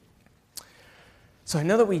So I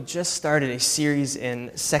know that we just started a series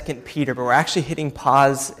in 2 Peter, but we're actually hitting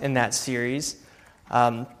pause in that series.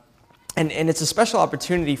 And it's a special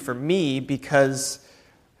opportunity for me because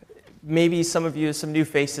maybe some of you, some new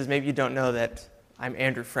faces, maybe you don't know that I'm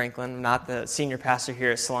Andrew Franklin. I'm not the senior pastor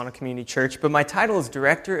here at Solano Community Church, but my title is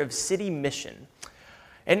Director of City Mission.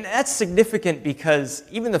 And that's significant because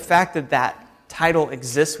even the fact that that title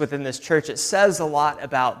exists within this church, it says a lot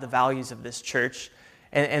about the values of this church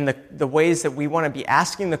and the ways that we want to be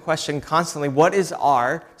asking the question constantly, what is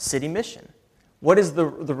our city mission? What is the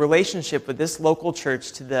relationship with this local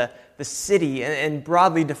church to the city, and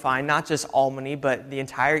broadly defined, not just Albany, but the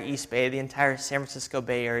entire East Bay, the entire San Francisco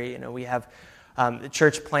Bay Area. You know, we have the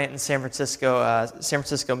church plant in San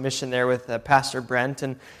Francisco Mission there with Pastor Brent,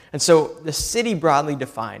 and so the city broadly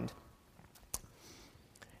defined.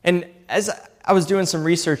 And as I was doing some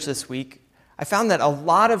research this week, I found that a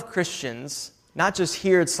lot of Christians, not just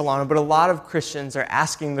here at Solano, but a lot of Christians are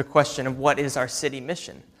asking the question of what is our city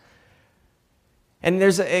mission? And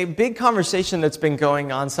there's a big conversation that's been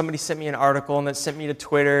going on. Somebody sent me an article, and it sent me to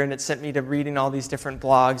Twitter, and it sent me to reading all these different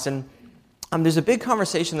blogs. And there's a big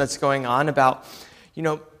conversation that's going on about,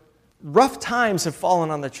 rough times have fallen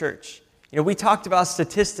on the church. We talked about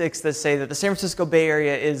statistics that say that the San Francisco Bay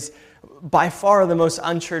Area is by far the most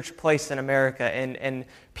unchurched place in America, and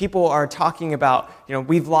people are talking about,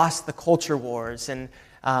 we've lost the culture wars, and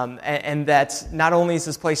that not only is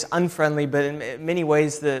this place unfriendly, but in many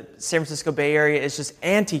ways the San Francisco Bay Area is just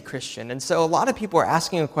anti-Christian. And so a lot of people are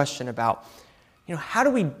asking a question about, how do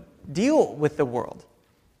we deal with the world?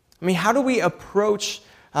 I mean, how do we approach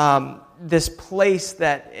this place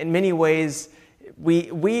that in many ways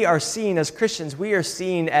we are seen as Christians, we are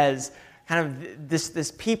seen as kind of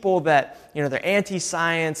this people that, they're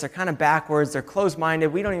anti-science, they're kind of backwards, they're closed-minded.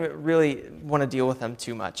 We don't even really want to deal with them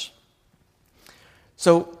too much.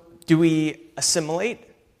 So do we assimilate?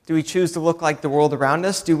 Do we choose to look like the world around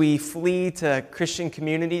us? Do we flee to Christian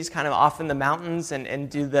communities kind of off in the mountains and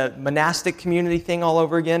do the monastic community thing all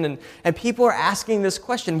over again? And people are asking this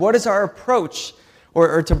question, what is our approach?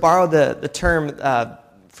 Or to borrow the term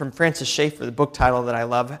from Francis Schaeffer, the book title that I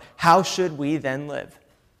love, how should we then live?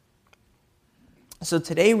 So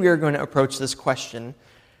today we are going to approach this question,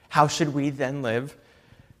 how should we then live?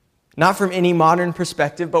 Not from any modern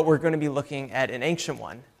perspective, but we're going to be looking at an ancient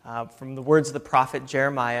one, from the words of the prophet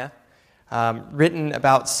Jeremiah, written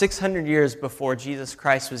about 600 years before Jesus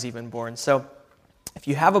Christ was even born. So if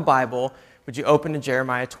you have a Bible, would you open to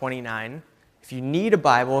Jeremiah 29? If you need a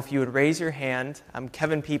Bible, if you would raise your hand,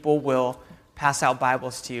 Kevin People will pass out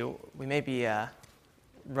Bibles to you. We may be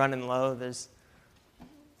running low. There's,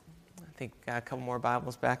 I think, a couple more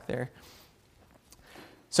Bibles back there.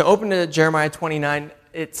 So open to Jeremiah 29.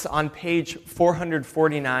 It's on page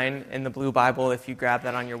 449 in the Blue Bible if you grab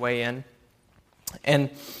that on your way in. And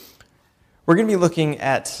we're going to be looking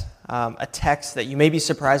at a text that you may be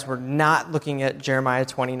surprised we're not looking at Jeremiah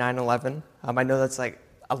 29:11. I know that's like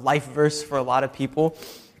a life verse for a lot of people.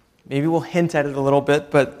 Maybe we'll hint at it a little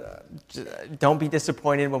bit, but don't be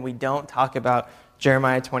disappointed when we don't talk about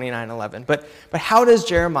Jeremiah 29:11. But how does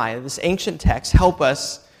Jeremiah, this ancient text, help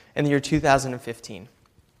us in the year 2015?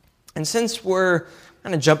 And since we're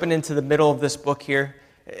kind of jumping into the middle of this book here,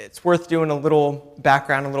 it's worth doing a little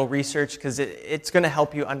background, a little research, because it's going to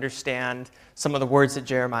help you understand some of the words that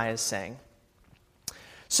Jeremiah is saying.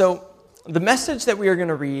 So the message that we are going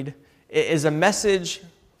to read is a message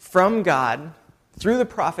from God through the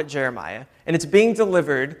prophet Jeremiah, and it's being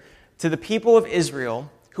delivered to the people of Israel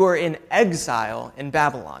who are in exile in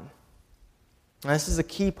Babylon. Now, this is a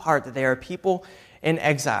key part, that they are people in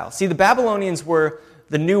exile. See, the Babylonians were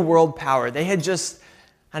the new world power. They had just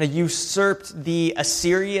kind of usurped the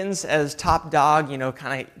Assyrians as top dog,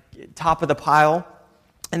 kind of top of the pile.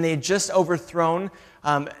 And they had just overthrown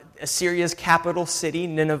Assyria's capital city,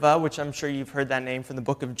 Nineveh, which I'm sure you've heard that name from the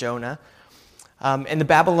book of Jonah. And the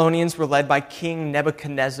Babylonians were led by King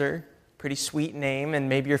Nebuchadnezzar, pretty sweet name, and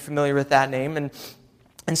maybe you're familiar with that name.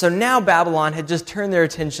 And so now Babylon had just turned their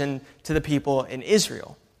attention to the people in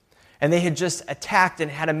Israel. And they had just attacked and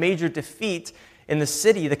had a major defeat in the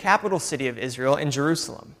city, the capital city of Israel, in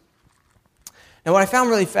Jerusalem. Now, what I found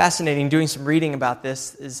really fascinating doing some reading about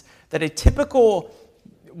this is that a typical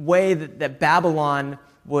way that Babylon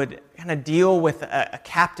would kind of deal with a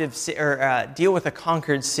captive or deal with a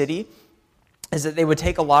conquered city is that they would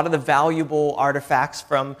take a lot of the valuable artifacts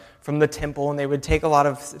from the temple, and they would take a lot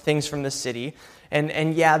of things from the city.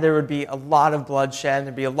 And yeah, there would be a lot of bloodshed,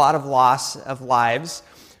 there'd be a lot of loss of lives.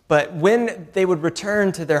 But when they would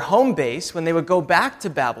return to their home base, when they would go back to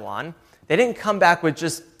Babylon, they didn't come back with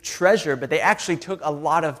just treasure, but they actually took a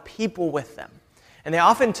lot of people with them. And they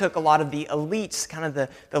often took a lot of the elites, kind of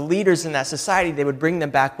the leaders in that society, they would bring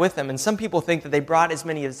them back with them. And some people think that they brought as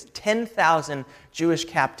many as 10,000 Jewish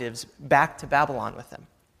captives back to Babylon with them.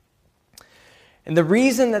 And the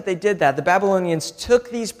reason that they did that, the Babylonians took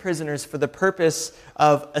these prisoners for the purpose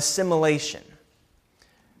of assimilation.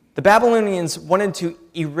 The Babylonians wanted to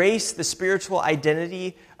erase the spiritual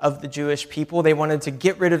identity of the Jewish people. They wanted to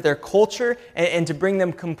get rid of their culture and to bring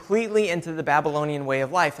them completely into the Babylonian way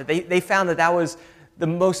of life. They found that was the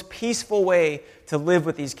most peaceful way to live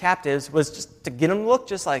with these captives, was just to get them to look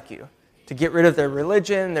just like you, to get rid of their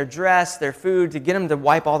religion, their dress, their food, to get them to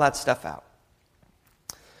wipe all that stuff out.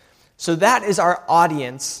 So that is our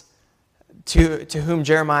audience to whom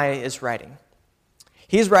Jeremiah is writing.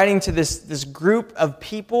 He's writing to this group of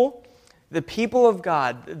people, the people of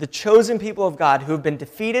God, the chosen people of God who have been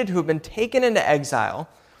defeated, who have been taken into exile,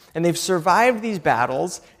 and they've survived these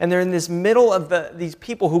battles, and they're in this middle of these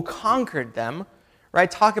people who conquered them,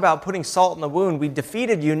 right? Talk about putting salt in the wound. We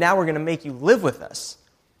defeated you, now we're going to make you live with us.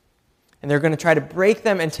 And they're going to try to break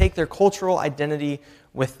them and take their cultural identity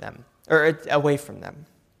with them, or away from them.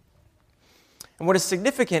 And what is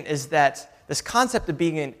significant is that this concept of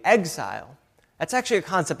being in exile, that's actually a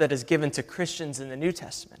concept that is given to Christians in the New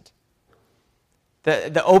Testament.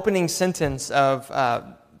 The opening sentence of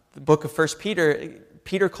the book of 1 Peter,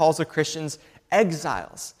 Peter calls the Christians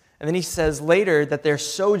exiles. And then he says later that they're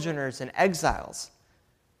sojourners and exiles.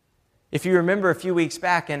 If you remember a few weeks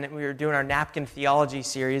back, and we were doing our napkin theology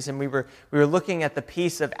series, and we were looking at the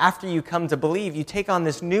piece of after you come to believe, you take on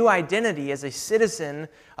this new identity as a citizen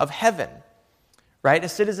of heaven. Right? A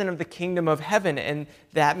citizen of the kingdom of heaven. And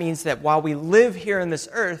that means that while we live here in this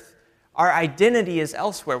earth, our identity is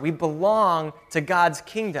elsewhere. We belong to God's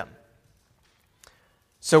kingdom.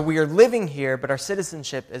 So we are living here, but our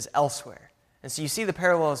citizenship is elsewhere. And so you see the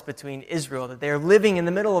parallels between Israel, that they are living in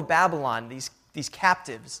the middle of Babylon, these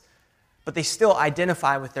captives, but they still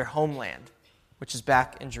identify with their homeland, which is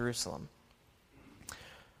back in Jerusalem.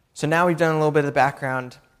 So now we've done a little bit of the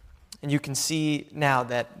background. And you can see now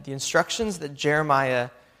that the instructions that Jeremiah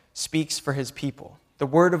speaks for his people, the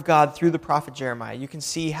word of God through the prophet Jeremiah, you can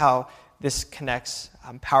see how this connects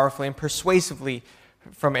powerfully and persuasively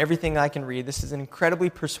from everything I can read. This is an incredibly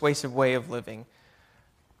persuasive way of living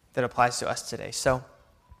that applies to us today. So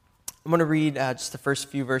I'm going to read just the first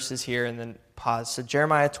few verses here and then pause. So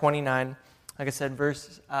Jeremiah 29, like I said,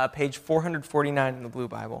 page 449 in the Blue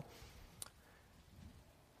Bible.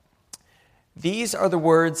 These are the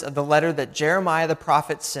words of the letter that Jeremiah the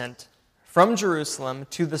prophet sent from Jerusalem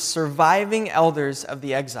to the surviving elders of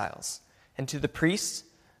the exiles, and to the priests,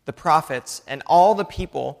 the prophets, and all the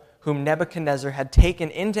people whom Nebuchadnezzar had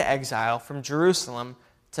taken into exile from Jerusalem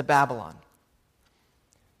to Babylon.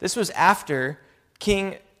 This was after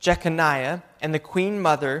King Jeconiah and the queen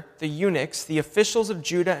mother, the eunuchs, the officials of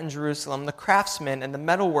Judah and Jerusalem, the craftsmen, and the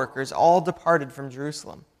metal workers all departed from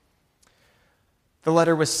Jerusalem. The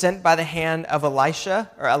letter was sent by the hand of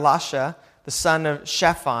Elisha, the son of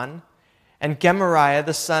Shaphan, and Gemariah,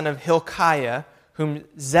 the son of Hilkiah, whom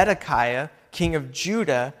Zedekiah, king of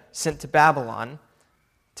Judah, sent to Babylon,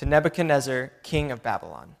 to Nebuchadnezzar, king of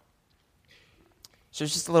Babylon. So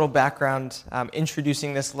it's just a little background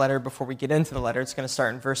introducing this letter before we get into the letter. It's going to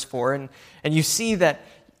start in verse 4. And you see that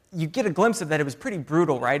you get a glimpse of that it was pretty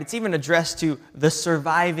brutal, right? It's even addressed to the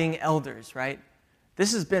surviving elders, right?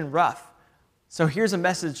 This has been rough. So here's a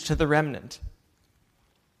message to the remnant.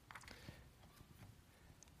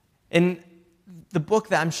 In the book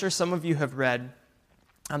that I'm sure some of you have read,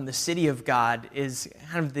 The City of God, is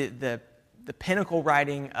kind of the pinnacle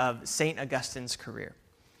writing of St. Augustine's career.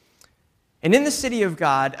 And in The City of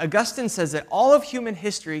God, Augustine says that all of human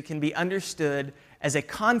history can be understood as a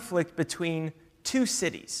conflict between two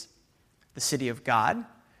cities, the city of God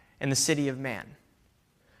and the city of man.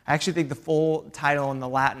 I actually think the full title in the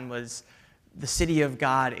Latin was The City of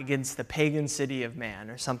God Against the Pagan City of Man,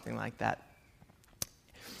 or something like that.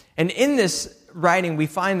 And in this writing, we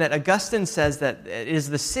find that Augustine says that it is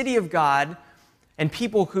the city of God and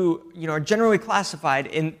people who are generally classified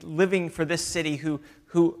in living for this city who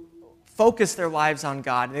focus their lives on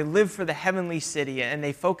God. They live for the heavenly city, and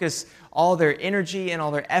they focus all their energy and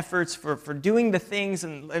all their efforts for doing the things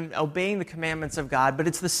and obeying the commandments of God. But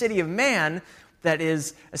it's the city of man that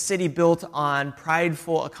is a city built on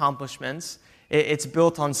prideful accomplishments. It's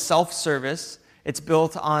built on self-service. It's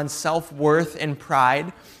built on self-worth and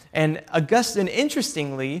pride. And Augustine,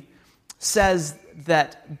 interestingly, says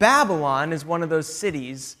that Babylon is one of those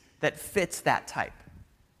cities that fits that type.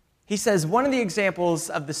 He says one of the examples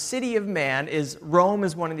of the city of man is Rome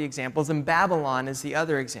is one of the examples, and Babylon is the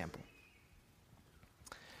other example.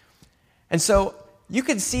 And so you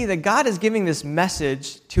could see that God is giving this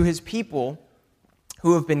message to his people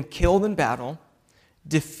who have been killed in battle,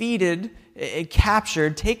 defeated,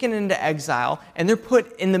 captured, taken into exile, and they're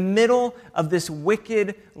put in the middle of this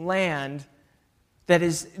wicked land that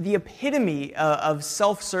is the epitome of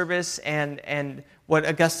self-service and what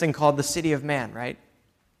Augustine called the city of man, right?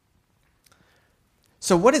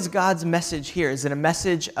 So what is God's message here? Is it a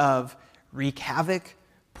message of wreak havoc,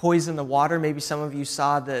 poison the water? Maybe some of you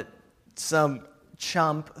saw that some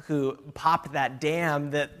chump who popped that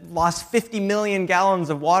dam that lost 50 million gallons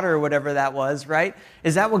of water or whatever that was, right?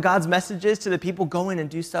 Is that what God's message is to the people? Go in and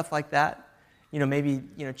do stuff like that? Maybe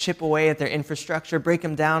chip away at their infrastructure, break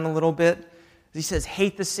them down a little bit. He says,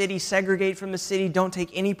 hate the city, segregate from the city, don't take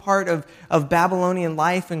any part of Babylonian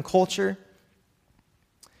life and culture.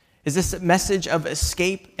 Is this a message of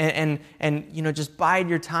escape and just bide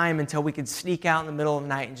your time until we could sneak out in the middle of the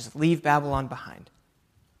night and just leave Babylon behind?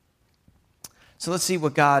 So let's see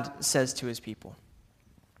what God says to his people.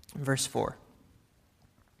 Verse 4.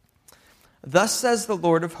 Thus says the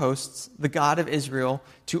Lord of hosts, the God of Israel,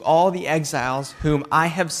 to all the exiles whom I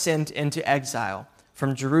have sent into exile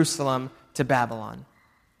from Jerusalem to Babylon.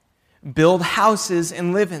 Build houses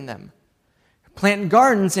and live in them. Plant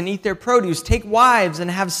gardens and eat their produce. Take wives and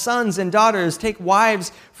have sons and daughters. Take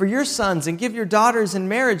wives for your sons and give your daughters in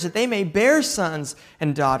marriage that they may bear sons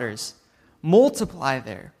and daughters. Multiply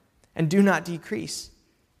there and do not decrease.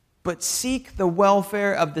 But seek the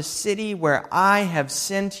welfare of the city where I have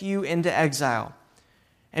sent you into exile,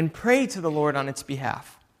 and pray to the Lord on its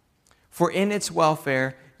behalf. For in its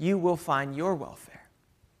welfare you will find your welfare.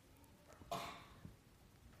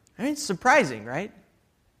 It's surprising, right?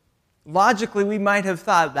 Logically, we might have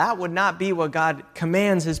thought that would not be what God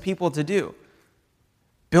commands his people to do.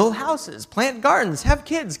 Build houses, plant gardens, have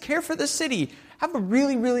kids, care for the city, have a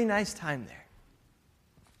really, really nice time there.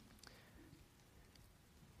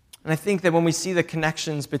 And I think that when we see the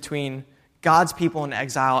connections between God's people in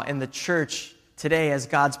exile and the church today as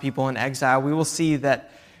God's people in exile, we will see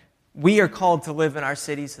that we are called to live in our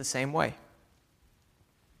cities the same way.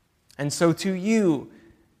 And so to you,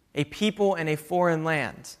 a people in a foreign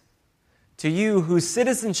land, to you whose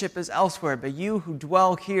citizenship is elsewhere, but you who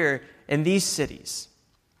dwell here in these cities,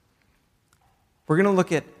 we're going to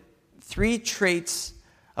look at 3 traits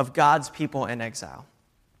of God's people in exile.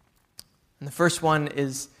 And the first one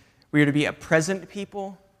is we are to be a present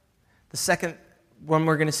people. The second one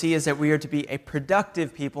we're going to see is that we are to be a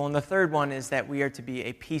productive people. And the third one is that we are to be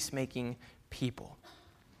a peacemaking people.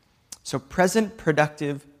 So present,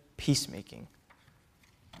 productive, peacemaking.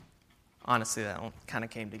 Honestly, that kind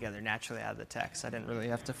of came together naturally out of the text. I didn't really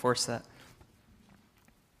have to force that.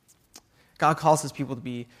 God calls his people to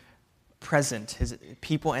be present, his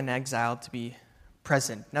people in exile to be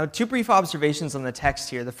present. Now, 2 brief observations on the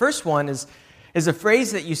text here. The first one is a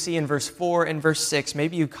phrase that you see in verse 4 and verse 6.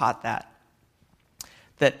 Maybe you caught that.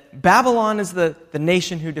 That Babylon is the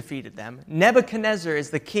nation who defeated them. Nebuchadnezzar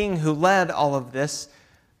is the king who led all of this.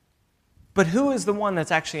 But who is the one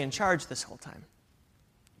that's actually in charge this whole time?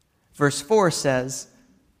 Verse 4 says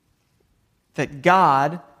that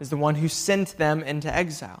God is the one who sent them into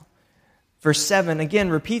exile. Verse 7 again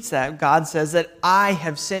repeats that. God says that I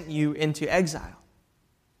have sent you into exile.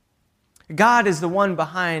 God is the one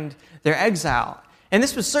behind their exile. And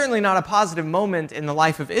this was certainly not a positive moment in the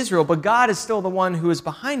life of Israel, but God is still the one who is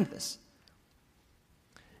behind this.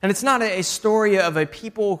 And it's not a story of a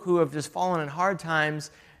people who have just fallen in hard times,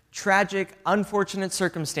 tragic, unfortunate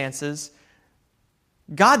circumstances.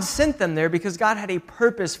 God sent them there because God had a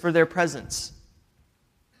purpose for their presence.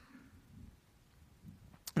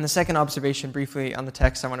 And the second observation briefly on the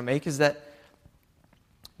text I want to make is that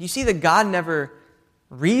you see that God never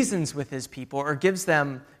reasons with his people or gives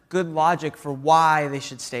them good logic for why they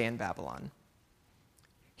should stay in Babylon.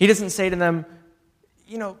 He doesn't say to them,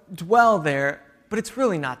 dwell there, but it's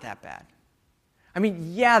really not that bad. I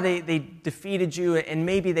mean, yeah, they defeated you and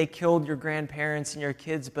maybe they killed your grandparents and your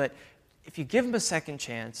kids, but if you give them a second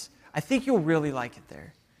chance, I think you'll really like it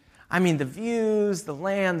there. I mean, the views, the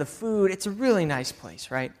land, the food, it's a really nice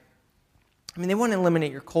place, right? I mean, they want to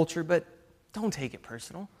eliminate your culture, but don't take it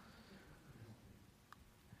personal.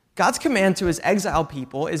 God's command to his exiled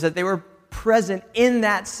people is that they were present in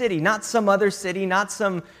that city, not some other city, not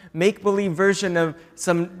some make-believe version of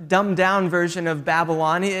some dumbed-down version of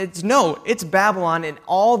Babylon. It's Babylon and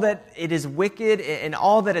all that it is wicked and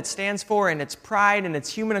all that it stands for and its pride and its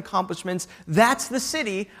human accomplishments. That's the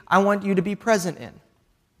city I want you to be present in.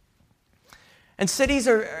 And cities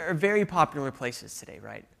are very popular places today,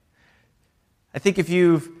 right? I think if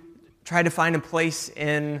you've tried to find a place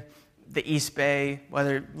in the East Bay,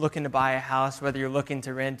 whether you're looking to buy a house, whether you're looking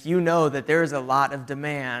to rent, you know that there is a lot of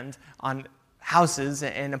demand on houses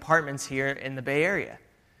and apartments here in the Bay Area.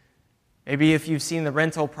 Maybe if you've seen the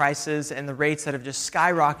rental prices and the rates that have just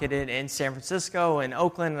skyrocketed in San Francisco and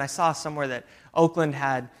Oakland, and I saw somewhere that Oakland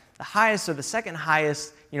had the highest or the second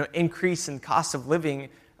highest, increase in cost of living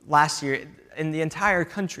last year in the entire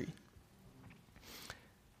country.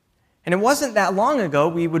 And it wasn't that long ago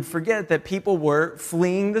we would forget that people were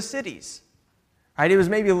fleeing the cities. Right? It was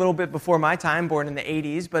maybe a little bit before my time, born in the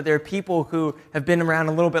 80s, but there are people who have been around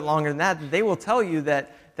a little bit longer than that. They will tell you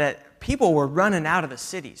that people were running out of the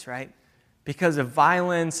cities, right? Because of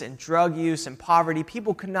violence and drug use and poverty,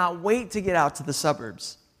 people could not wait to get out to the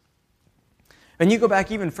suburbs. And you go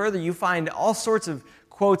back even further, you find all sorts of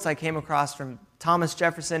quotes I came across from Thomas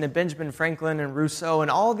Jefferson and Benjamin Franklin and Rousseau and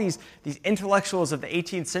all these intellectuals of the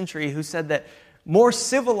 18th century who said that more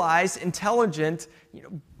civilized, intelligent,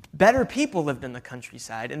 better people lived in the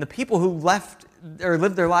countryside. And the people who left or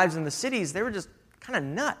lived their lives in the cities, they were just kind of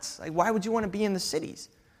nuts. Like, why would you want to be in the cities?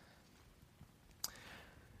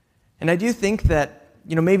 And I do think that,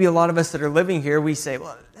 maybe a lot of us that are living here, we say,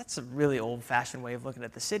 well, that's a really old-fashioned way of looking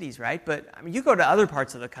at the cities, right? But, you go to other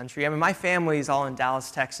parts of the country. My family is all in Dallas,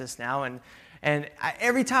 Texas now, and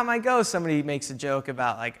every time I go, somebody makes a joke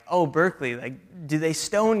about, like, oh, Berkeley, like, do they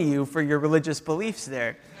stone you for your religious beliefs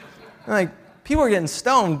there? I'm like, people are getting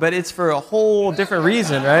stoned, but it's for a whole different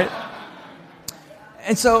reason, right?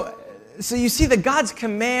 And so you see that God's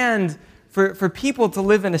command for people to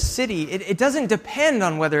live in a city, it doesn't depend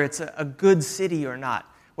on whether it's a good city or not,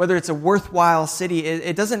 whether it's a worthwhile city.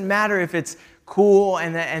 It doesn't matter if it's cool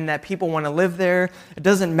and that people want to live there. It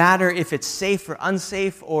doesn't matter if it's safe or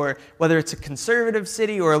unsafe, or whether it's a conservative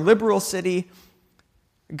city or a liberal city.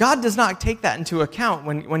 God does not take that into account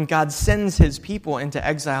when God sends his people into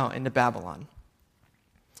exile into Babylon.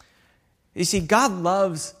 You see, God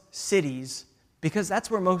loves cities because that's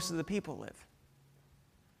where most of the people live.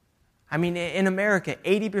 In America,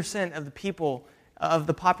 80% of the people, of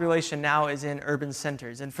the population now is in urban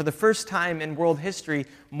centers. And for the first time in world history,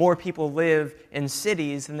 more people live in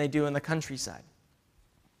cities than they do in the countryside.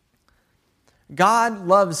 God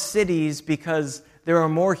loves cities because there are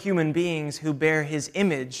more human beings who bear his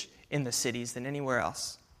image in the cities than anywhere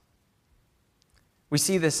else. We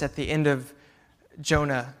see this at the end of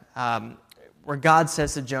Jonah, where God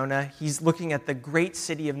says to Jonah, he's looking at the great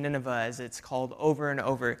city of Nineveh, as it's called, over and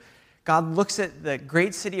over. God looks at the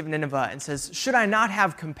great city of Nineveh and says, should I not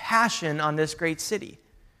have compassion on this great city?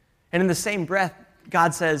 And in the same breath,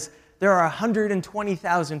 God says, there are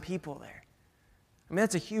 120,000 people there.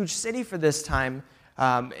 That's a huge city for this time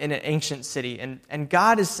in an ancient city. And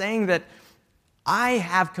God is saying that I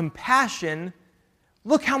have compassion.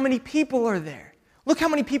 Look how many people are there. Look how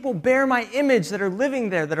many people bear my image that are living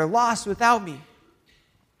there, that are lost without me.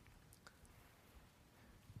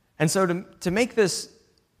 And so to make this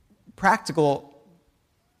practical,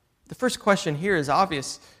 the first question here is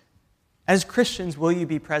obvious. As Christians, will you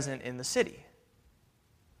be present in the city?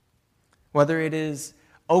 Whether it is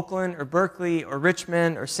Oakland or Berkeley or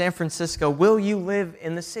Richmond or San Francisco, will you live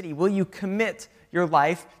in the city? Will you commit your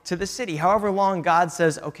life to the city? However long God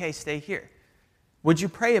says, okay, stay here. Would you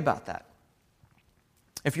pray about that?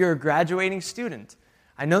 If you're a graduating student,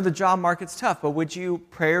 I know the job market's tough, but would you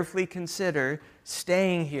prayerfully consider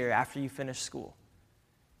staying here after you finish school?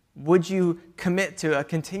 Would you commit to a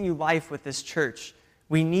continued life with this church?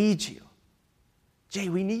 We need you. Jay,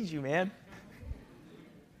 we need you, man.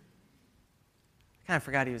 I kind of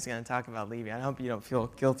forgot he was going to talk about leaving. I hope you don't feel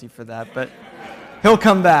guilty for that, but he'll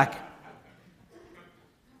come back.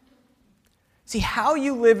 See, how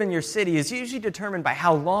you live in your city is usually determined by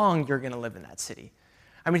how long you're going to live in that city.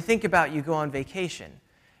 Think about you go on vacation,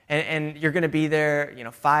 and you're going to be there,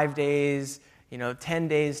 5 days, 10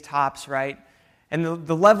 days tops, right? And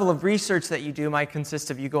the level of research that you do might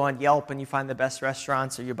consist of you go on Yelp and you find the best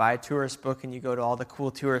restaurants, or you buy a tourist book and you go to all the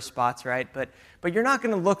cool tourist spots, right? But you're not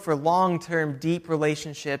going to look for long-term, deep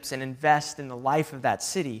relationships and invest in the life of that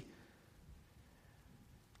city,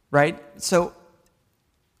 right? So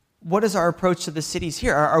what is our approach to the cities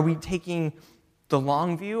here? Are we taking the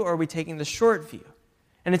long view, or are we taking the short view?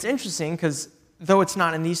 And it's interesting because though it's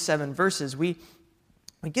not in these 7 verses, we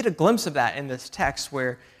get a glimpse of that in this text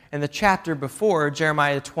where in the chapter before,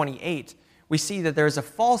 Jeremiah 28, we see that there's a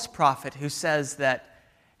false prophet who says that,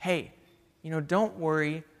 hey, don't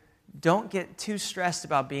worry, don't get too stressed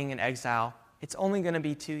about being in exile. It's only going to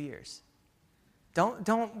be 2 years.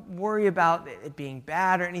 Don't worry about it being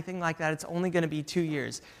bad or anything like that. It's only going to be 2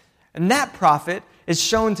 years. And that prophet is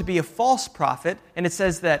shown to be a false prophet, and it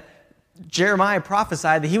says that Jeremiah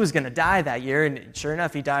prophesied that he was going to die that year, and sure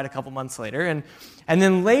enough, he died a couple months later. And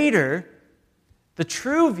then later, the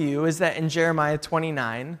true view is that in Jeremiah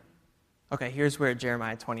 29, okay, here's where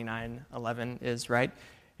Jeremiah 29:11 is, right?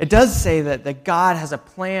 It does say that God has a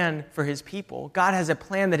plan for his people. God has a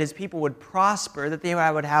plan that his people would prosper, that they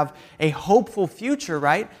would have a hopeful future,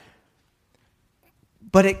 right?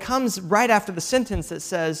 But it comes right after the sentence that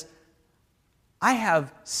says, I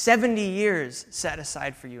have 70 years set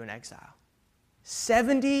aside for you in exile.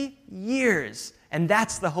 70 years. And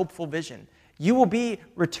that's the hopeful vision. You will be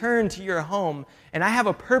returned to your home, and I have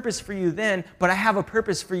a purpose for you then, but I have a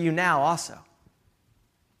purpose for you now also.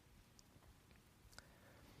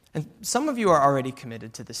 And some of you are already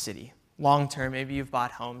committed to the city. Long term, maybe you've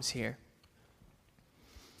bought homes here.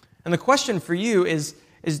 And the question for you is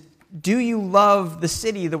do you love the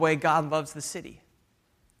city the way God loves the city?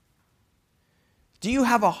 Do you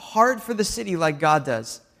have a heart for the city like God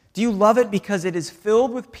does? Do you love it because it is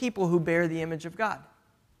filled with people who bear the image of God?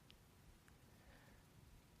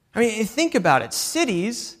 I mean, think about it.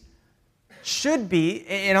 Cities should be,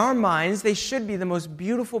 in our minds, they should be the most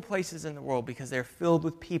beautiful places in the world because they're filled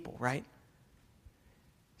with people, right?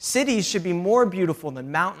 Cities should be more beautiful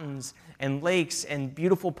than mountains and lakes and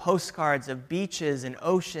beautiful postcards of beaches and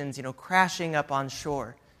oceans, crashing up on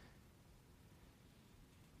shore.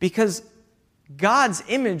 Because God's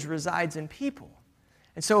image resides in people.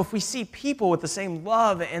 And so if we see people with the same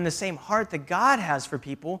love and the same heart that God has for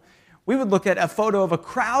people, we would look at a photo of a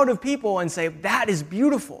crowd of people and say, that is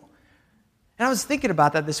beautiful. And I was thinking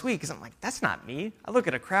about that this week because I'm like, that's not me. I look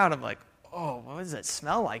at a crowd, I'm like, oh, what does it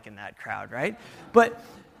smell like in that crowd, right? But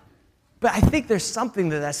I think there's something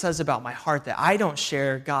that says about my heart that I don't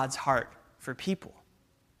share God's heart for people.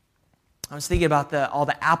 I was thinking about all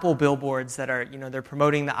the Apple billboards that are, they're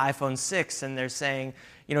promoting the iPhone 6, and they're saying,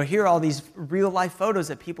 here are all these real-life photos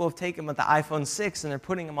that people have taken with the iPhone 6, and they're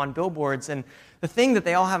putting them on billboards. And the thing that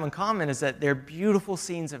they all have in common is that they're beautiful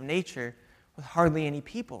scenes of nature with hardly any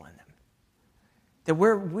people in them. That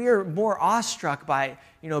we're more awestruck by,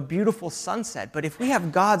 a beautiful sunset. But if we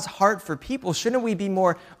have God's heart for people, shouldn't we be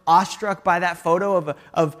more awestruck by that photo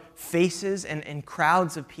of faces and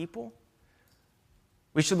crowds of people?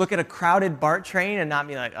 We should look at a crowded BART train and not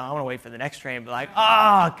be like, oh, I want to wait for the next train. But like,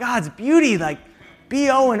 oh, God's beauty, like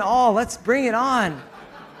B.O. and all, let's bring it on.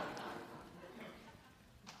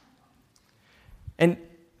 And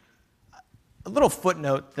a little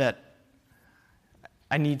footnote that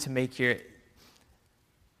I need to make here.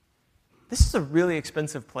 This is a really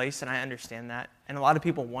expensive place, and I understand that. And a lot of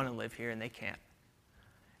people want to live here, and they can't.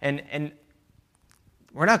 And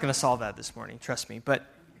we're not going to solve that this morning, trust me. But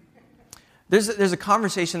there's a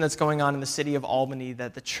conversation that's going on in the city of Albany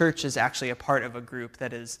that the church is actually a part of a group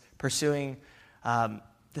that is pursuing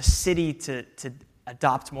the city to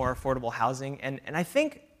adopt more affordable housing. And I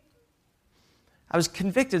think I was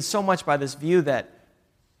convicted so much by this view that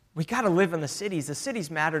we got to live in the cities. The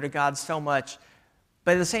cities matter to God so much,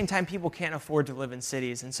 but at the same time, people can't afford to live in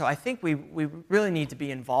cities. And so I think we really need to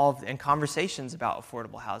be involved in conversations about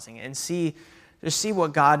affordable housing and see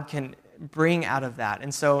what God can bring out of that.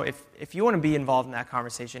 And so if you want to be involved in that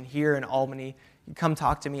conversation here in Albany, you come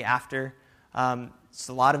talk to me after. It's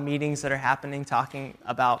a lot of meetings that are happening talking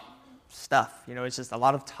about stuff. It's just a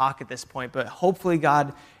lot of talk at this point. But hopefully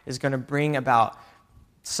God is going to bring about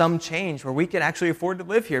some change where we can actually afford to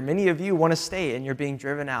live here. Many of you want to stay and you're being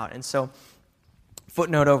driven out. And so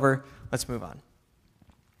footnote over, let's move on.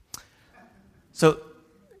 So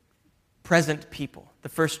present people, the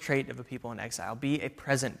first trait of a people in exile, be a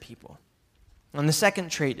present people. And the second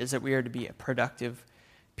trait is that we are to be a productive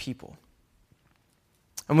people.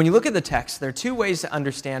 And when you look at the text, there are two ways to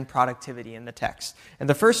understand productivity in the text. And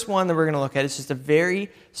the first one that we're going to look at is just a very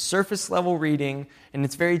surface level reading, and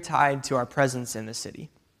it's very tied to our presence in the city.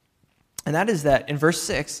 And that is that in verse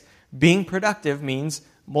 6, being productive means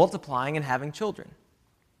multiplying and having children.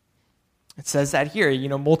 It says that here,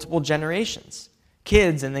 multiple generations,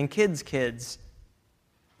 kids and then kids' kids.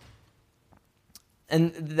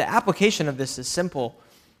 And the application of this is simple.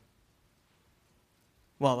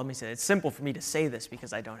 Well, let me say, it's simple for me to say this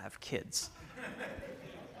because I don't have kids.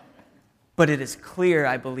 But it is clear,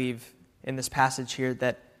 I believe, in this passage here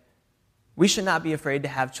that we should not be afraid to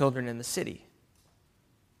have children in the city.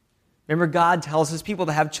 Remember, God tells his people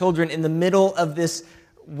to have children in the middle of this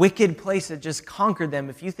wicked place that just conquered them.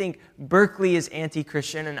 If you think Berkeley is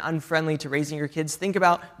anti-Christian and unfriendly to raising your kids, think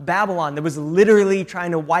about Babylon that was literally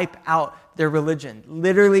trying to wipe out their religion,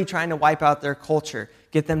 literally trying to wipe out their culture,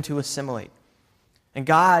 get them to assimilate. And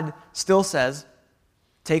God still says,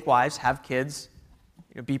 take wives, have kids,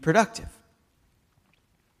 be productive.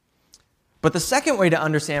 But the second way to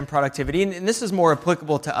understand productivity, and this is more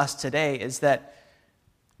applicable to us today, is that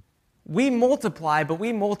we multiply, but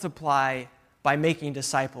we multiply by making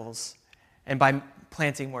disciples and by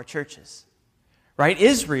planting more churches. Right?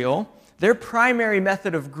 Israel, their primary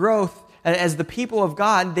method of growth as the people of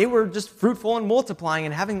God, they were just fruitful and multiplying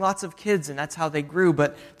and having lots of kids, and that's how they grew.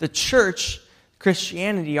 But the church,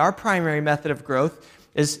 Christianity, our primary method of growth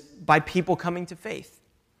is by people coming to faith.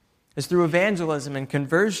 It's through evangelism and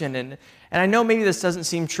conversion. And I know maybe this doesn't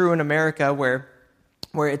seem true in America where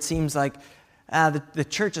it seems like the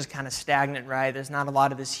church is kind of stagnant, right? There's not a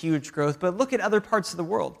lot of this huge growth. But look at other parts of the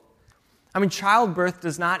world. I mean, childbirth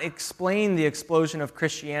does not explain the explosion of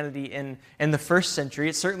Christianity in the first century.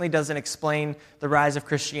 It certainly doesn't explain the rise of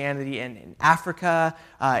Christianity in Africa,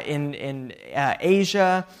 in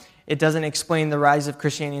Asia. It doesn't explain the rise of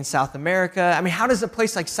Christianity in South America. I mean, how does a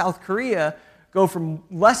place like South Korea go from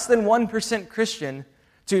less than 1% Christian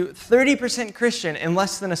to 30% Christian in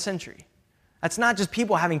less than a century? That's not just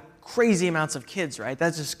people having crazy amounts of kids, right?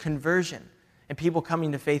 That's just conversion and people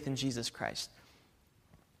coming to faith in Jesus Christ.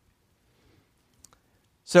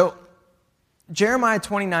 So, Jeremiah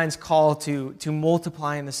 29's call to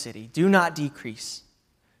multiply in the city, do not decrease.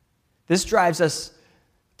 This drives us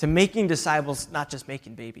to making disciples, not just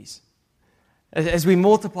making babies. As we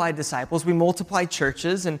multiply disciples, we multiply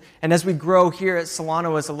churches, and as we grow here at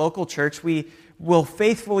Solano as a local church, we will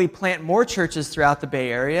faithfully plant more churches throughout the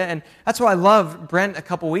Bay Area. And that's why I love Brent a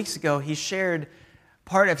couple weeks ago. He shared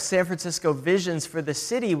part of San Francisco visions for the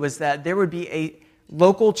city was that there would be a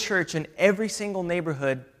local church in every single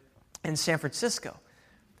neighborhood in San Francisco.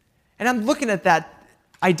 And I'm looking at that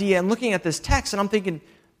idea and looking at this text, and I'm thinking,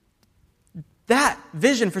 that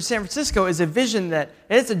vision for San Francisco is a vision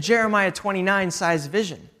it's a Jeremiah 29 size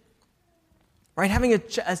vision. Right? Having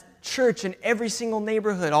a church in every single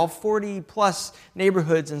neighborhood, all 40 plus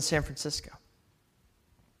neighborhoods in San Francisco.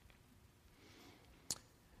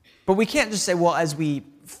 But we can't just say, well, as we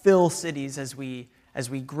fill cities, as we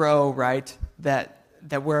grow, right, that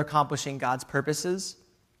we're accomplishing God's purposes.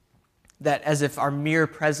 That as if our mere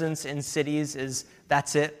presence in cities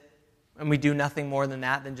that's it, and we do nothing more than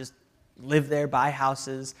that than just live there, buy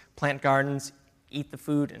houses, plant gardens, eat the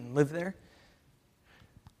food, and live there.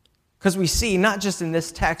 Because we see, not just in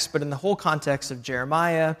this text, but in the whole context of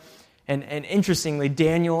Jeremiah, and interestingly,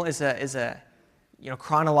 Daniel is a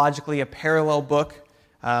chronologically a parallel book,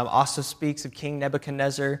 also speaks of King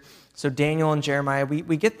Nebuchadnezzar. So Daniel and Jeremiah,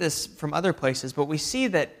 we get this from other places, but we see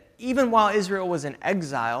that even while Israel was in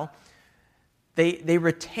exile, they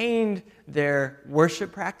retained their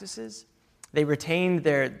worship practices. They retained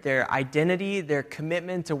their identity, their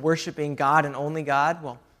commitment to worshiping God and only God.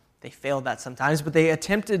 Well, they failed that sometimes, but they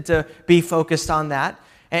attempted to be focused on that.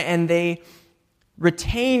 And they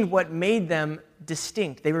retained what made them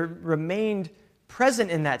distinct. They remained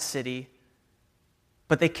present in that city,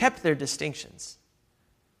 but they kept their distinctions.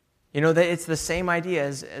 That it's the same idea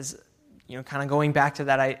as kind of going back to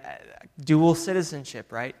that dual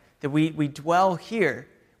citizenship, right? That we dwell here,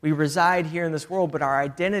 we reside here in this world, but our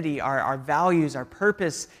identity, our values, our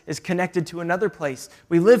purpose is connected to another place.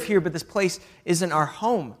 We live here, but this place isn't our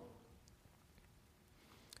home.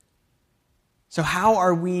 So how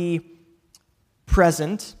are we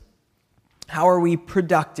present? How are we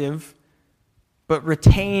productive, but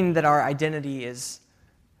retain that our identity is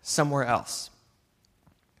somewhere else?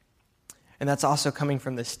 And that's also coming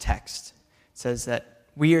from this text. It says that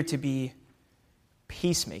we are to be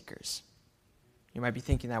peacemakers. You might be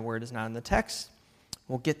thinking that word is not in the text.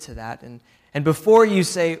 We'll get to that. And before you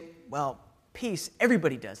say, well, peace,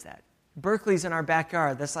 everybody does that. Berkeley's in our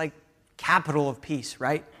backyard. That's like capital of peace,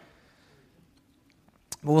 right?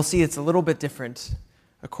 But we'll see it's a little bit different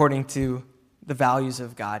according to the values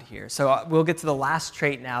of God here. So we'll get to the last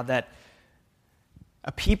trait now, that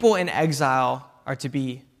a people in exile are to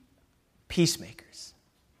be peacemakers.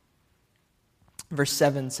 Verse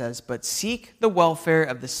 7 says, "But seek the welfare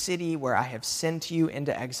of the city where I have sent you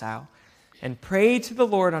into exile, and pray to the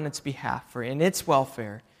Lord on its behalf, for in its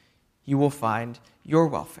welfare you will find your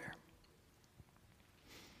welfare."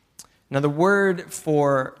 Now the word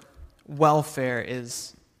for welfare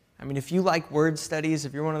is, if you like word studies,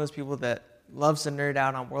 if you're one of those people that loves to nerd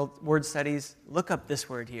out on word studies, look up this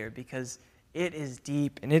word here, because it is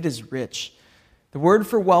deep and it is rich. The word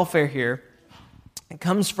for welfare here, it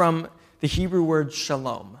comes from the Hebrew word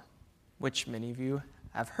shalom, which many of you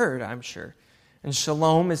have heard, I'm sure. And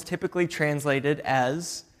shalom is typically translated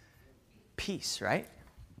as peace, right?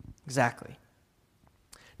 Exactly.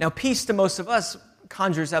 Now, peace to most of us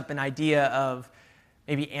conjures up an idea of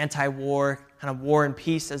maybe anti-war, kind of war and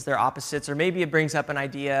peace as their opposites, or maybe it brings up an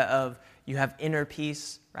idea of, you have inner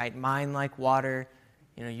peace, right? Mind like water.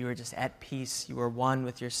 You are just at peace. You are one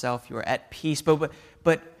with yourself. You are at peace. But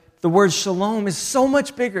the word shalom is so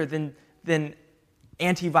much bigger than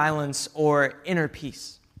anti-violence or inner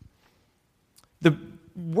peace. The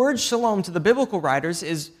word shalom to the biblical writers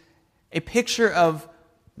is a picture of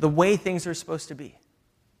the way things are supposed to be.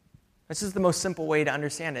 This is the most simple way to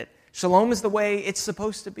understand it. Shalom is the way it's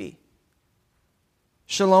supposed to be.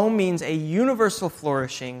 Shalom means a universal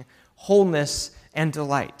flourishing, wholeness, and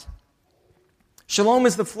delight. Shalom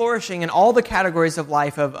is the flourishing in all the categories of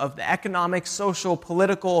life, of the economic, social,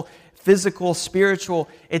 political, physical, spiritual.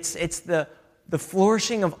 It's the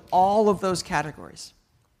flourishing of all of those categories.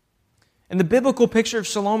 And the biblical picture of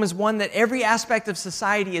shalom is one that every aspect of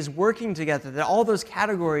society is working together, that all those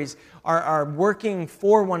categories are working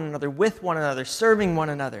for one another, with one another, serving one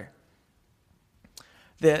another.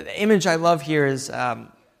 The image I love here is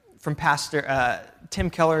from Pastor Tim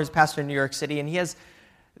Keller, pastor in New York City, and he has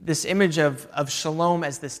this image of shalom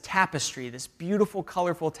as this tapestry, this beautiful,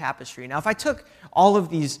 colorful tapestry. Now, if I took all of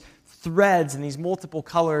these threads and these multiple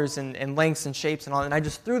colors and lengths and shapes and all, and I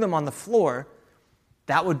just threw them on the floor,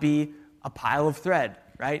 that would be a pile of thread,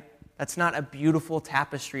 right? That's not a beautiful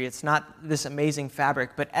tapestry. It's not this amazing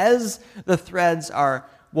fabric. But as the threads are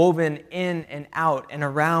woven in and out and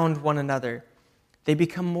around one another, they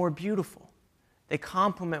become more beautiful. They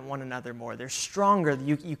complement one another more. They're stronger.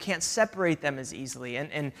 You can't separate them as easily.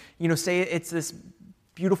 And say it's this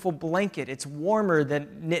beautiful blanket. It's warmer than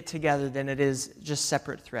knit together than it is just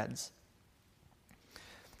separate threads.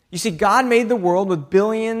 You see, God made the world with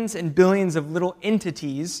billions and billions of little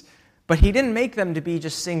entities, but He didn't make them to be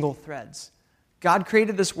just single threads. God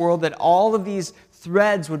created this world that all of these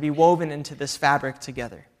threads would be woven into this fabric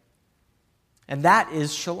together. And that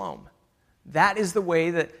is shalom. That is the way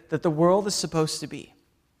that the world is supposed to be.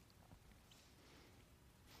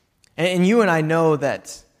 And you and I know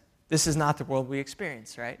that this is not the world we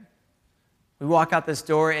experience, right? We walk out this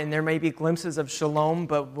door and there may be glimpses of shalom,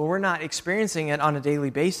 but we're not experiencing it on a daily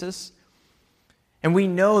basis. And we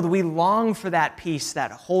know that we long for that peace,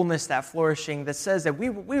 that wholeness, that flourishing that says that we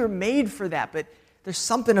were made for that, but there's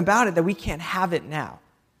something about it that we can't have it now.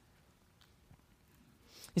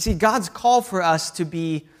 You see, God's call for us to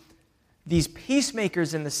be these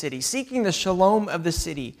peacemakers in the city, seeking the shalom of the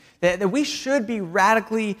city, that we should be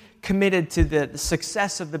radically committed to the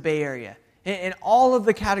success of the Bay Area in all of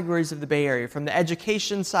the categories of the Bay Area, from the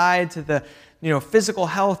education side to the physical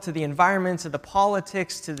health, to the environment, to the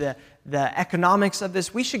politics, to the economics of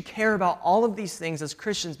this. We should care about all of these things as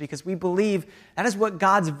Christians because we believe that is what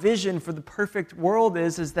God's vision for the perfect world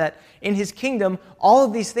is that in His kingdom, all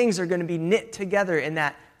of these things are going to be knit together in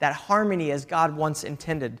that harmony as God once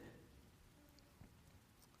intended.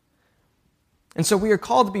 And so we are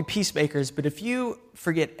called to be peacemakers, but if you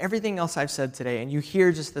forget everything else I've said today and you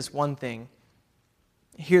hear just this one thing,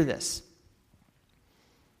 hear this.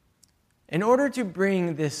 In order to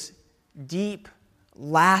bring this deep,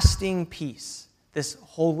 lasting peace, this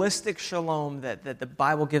holistic shalom that the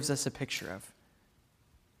Bible gives us a picture of,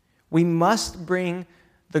 we must bring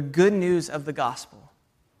the good news of the gospel,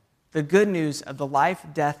 the good news of the life,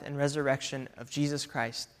 death, and resurrection of Jesus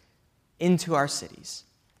Christ into our cities.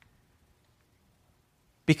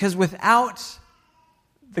 Because without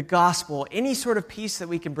the gospel, any sort of peace that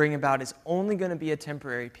we can bring about is only going to be a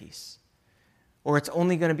temporary peace. Or it's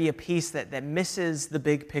only going to be a peace that misses the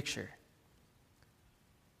big picture.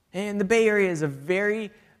 And the Bay Area is a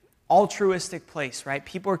very altruistic place, right?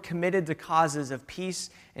 People are committed to causes of peace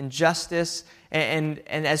and justice. And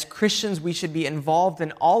as Christians, we should be involved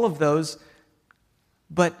in all of those.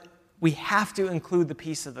 But we have to include the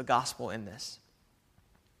peace of the gospel in this.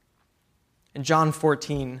 In John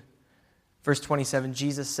 14, verse 27,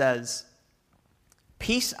 Jesus says,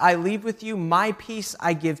 "Peace I leave with you, my peace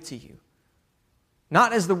I give to you.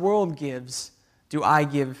 Not as the world gives, do I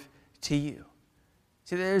give to you."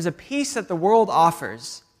 See, there's a peace that the world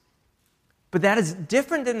offers, but that is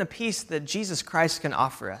different than the peace that Jesus Christ can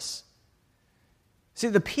offer us. See,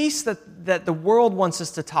 the peace that the world wants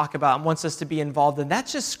us to talk about and wants us to be involved in,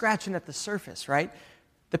 that's just scratching at the surface, right?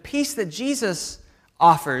 The peace that Jesus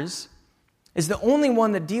offers is the only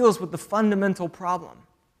one that deals with the fundamental problem.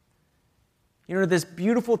 This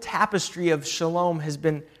beautiful tapestry of shalom has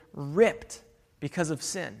been ripped because of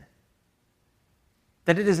sin.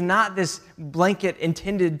 That it is not this blanket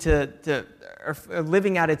intended or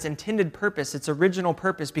living out its intended purpose, its original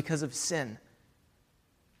purpose because of sin.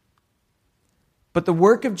 But the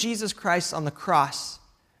work of Jesus Christ on the cross,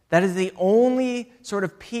 that is the only sort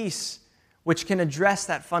of peace which can address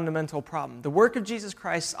that fundamental problem. The work of Jesus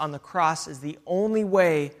Christ on the cross is the only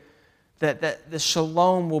way that the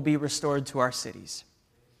shalom will be restored to our cities.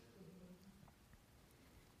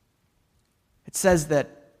 It says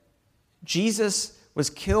that Jesus was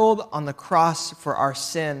killed on the cross for our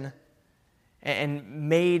sin and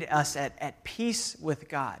made us at peace with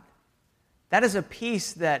God. That is a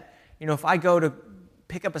peace that, if I go to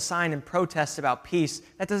pick up a sign and protest about peace,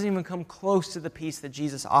 that doesn't even come close to the peace that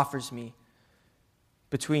Jesus offers me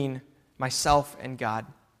between myself and God.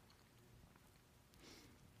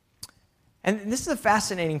 And this is a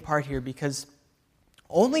fascinating part here, because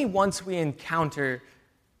only once we encounter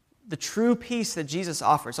the true peace that Jesus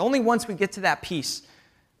offers, only once we get to that peace,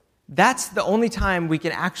 that's the only time we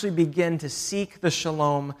can actually begin to seek the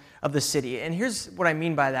shalom of the city. And here's what I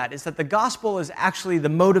mean by that, is that the gospel is actually the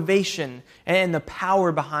motivation and the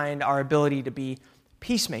power behind our ability to be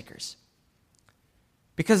peacemakers.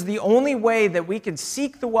 Because the only way that we can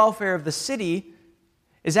seek the welfare of the city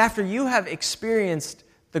is after you have experienced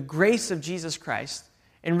the grace of Jesus Christ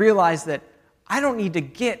and realize that I don't need to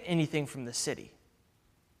get anything from the city.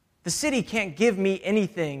 The city can't give me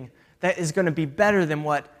anything that is going to be better than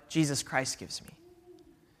what Jesus Christ gives me.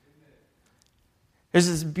 There's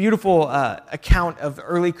this beautiful account of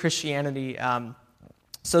early Christianity.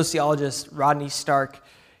 Sociologist Rodney Stark,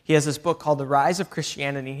 he has this book called The Rise of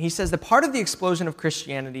Christianity. He says that part of the explosion of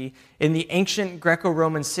Christianity in the ancient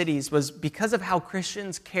Greco-Roman cities was because of how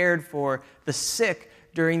Christians cared for the sick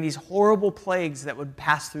during these horrible plagues that would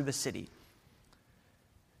pass through the city.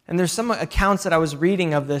 And there's some accounts that I was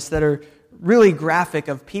reading of this that are really graphic,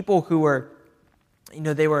 of people who were,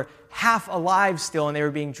 they were half alive still, and they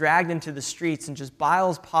were being dragged into the streets, and just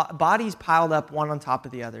bodies piled up one on top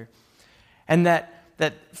of the other. And that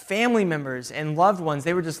family members and loved ones,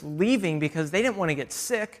 they were just leaving because they didn't want to get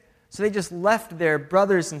sick, so they just left their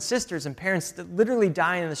brothers and sisters and parents to literally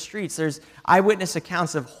dying in the streets. There's eyewitness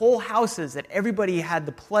accounts of whole houses that everybody had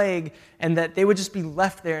the plague, and that they would just be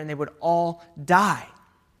left there and they would all die.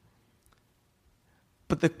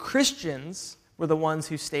 But the Christians were the ones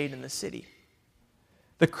who stayed in the city.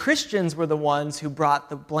 The Christians were the ones who brought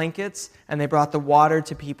the blankets and they brought the water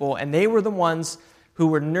to people, and they were the ones who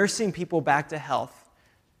were nursing people back to health.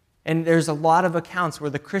 And there's a lot of accounts where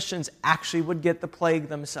the Christians actually would get the plague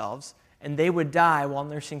themselves, and they would die while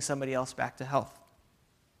nursing somebody else back to health.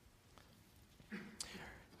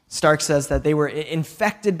 Stark says that they were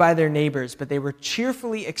infected by their neighbors, but they were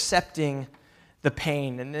cheerfully accepting the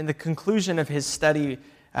pain. And then the conclusion of his study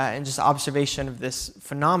and just observation of this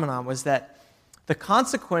phenomenon was that the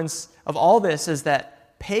consequence of all this is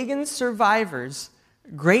that pagan survivors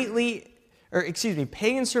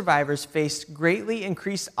faced greatly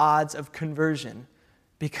increased odds of conversion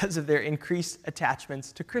because of their increased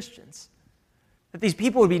attachments to Christians. That these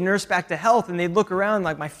people would be nursed back to health, and they'd look around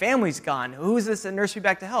like, my family's gone. Who is this that nursed me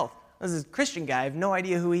back to health? This is a Christian guy. I have no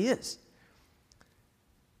idea who he is.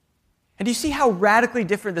 And do you see how radically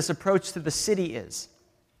different this approach to the city is?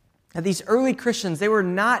 That these early Christians, they were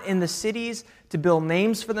not in the cities to build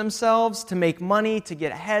names for themselves, to make money, to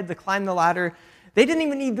get ahead, to climb the ladder. They didn't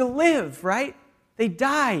even need to live, right? They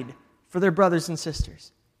died for their brothers and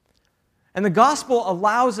sisters. And the gospel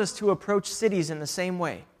allows us to approach cities in the same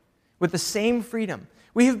way, with the same freedom.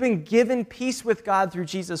 We have been given peace with God through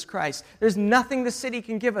Jesus Christ. There's nothing the city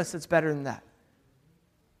can give us that's better than that.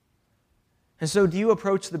 And so do you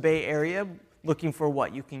approach the Bay Area looking for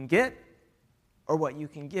what you can get or what you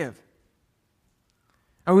can give?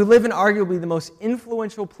 And we live in arguably the most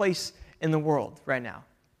influential place in the world right now.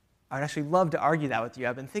 I would actually love to argue that with you.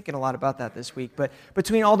 I've been thinking a lot about that this week. But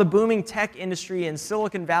between all the booming tech industry in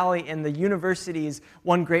Silicon Valley and the universities,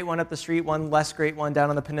 one great one up the street, one less great one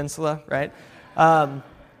down on the peninsula, right? And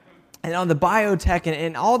on the biotech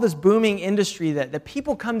and all this booming industry that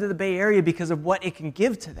people come to the Bay Area because of what it can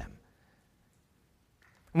give to them.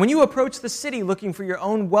 When you approach the city looking for your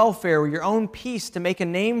own welfare or your own peace to make a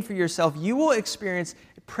name for yourself, you will experience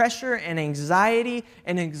pressure and anxiety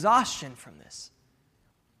and exhaustion from this.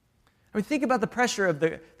 I mean, think about the pressure of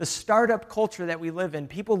the startup culture that we live in,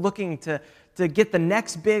 people looking to get the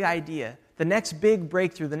next big idea, the next big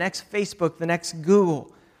breakthrough, the next Facebook, the next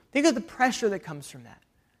Google. Think of the pressure that comes from that.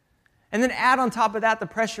 And then add on top of that the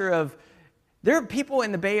pressure of, there are people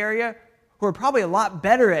in the Bay Area who are probably a lot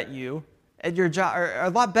better at you at your job, or a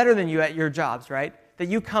lot better than you at your jobs, right? That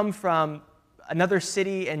you come from another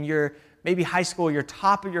city and you're maybe high school, you're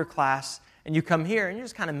top of your class, and you come here and you're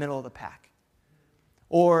just kind of middle of the pack.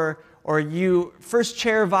 Or you first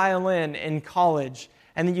chair violin in college,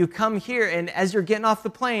 and then you come here, and as you're getting off the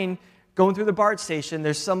plane, going through the BART station,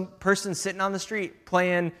 there's some person sitting on the street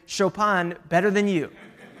playing Chopin better than you,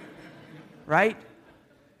 right?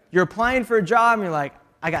 You're applying for a job, and you're like,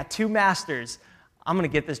 I got 2 masters. I'm going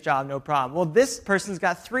to get this job, no problem. Well, this person's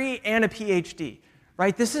got 3 and a PhD,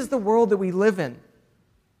 right? This is the world that we live in.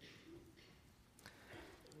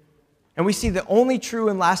 And we see the only true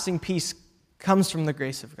and lasting peace comes from the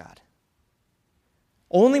grace of God.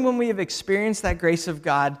 Only when we have experienced that grace of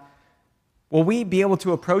God will we be able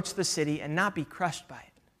to approach the city and not be crushed by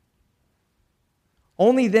it.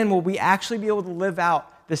 Only then will we actually be able to live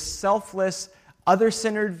out this selfless,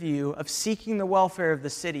 other-centered view of seeking the welfare of the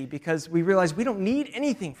city, because we realize we don't need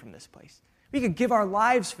anything from this place. We could give our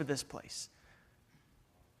lives for this place.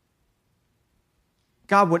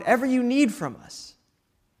 God, whatever you need from us,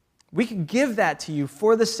 we can give that to you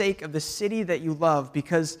for the sake of the city that you love,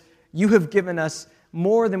 because you have given us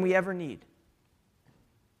more than we ever need.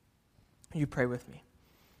 You pray with me.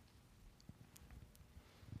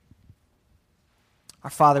 Our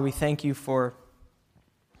Father, we thank you for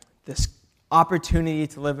this opportunity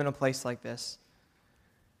to live in a place like this.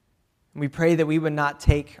 And we pray that we would not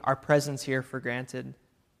take our presence here for granted.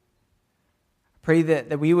 Pray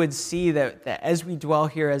that we would see that as we dwell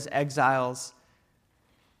here as exiles,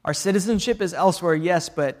 our citizenship is elsewhere, yes,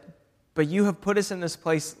 but you have put us in this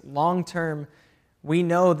place long term. We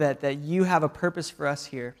know that you have a purpose for us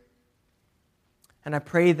here. And I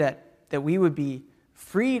pray that we would be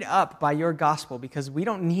freed up by your gospel, because we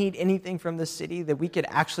don't need anything from this city, that we could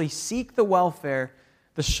actually seek the welfare,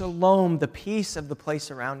 the shalom, the peace of the place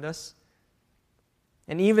around us.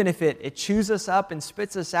 And even if it chews us up and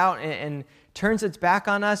spits us out and turns its back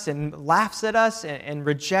on us and laughs at us and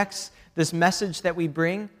rejects this message that we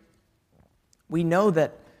bring, we know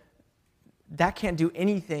that can't do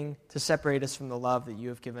anything to separate us from the love that you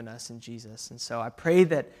have given us in Jesus. And so I pray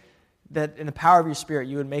that in the power of your Spirit,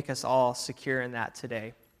 you would make us all secure in that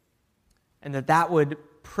today, and that would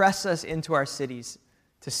press us into our cities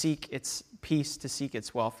to seek its peace, to seek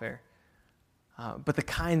its welfare, but the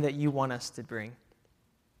kind that you want us to bring.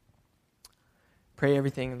 Pray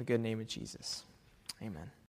everything in the good name of Jesus. Amen.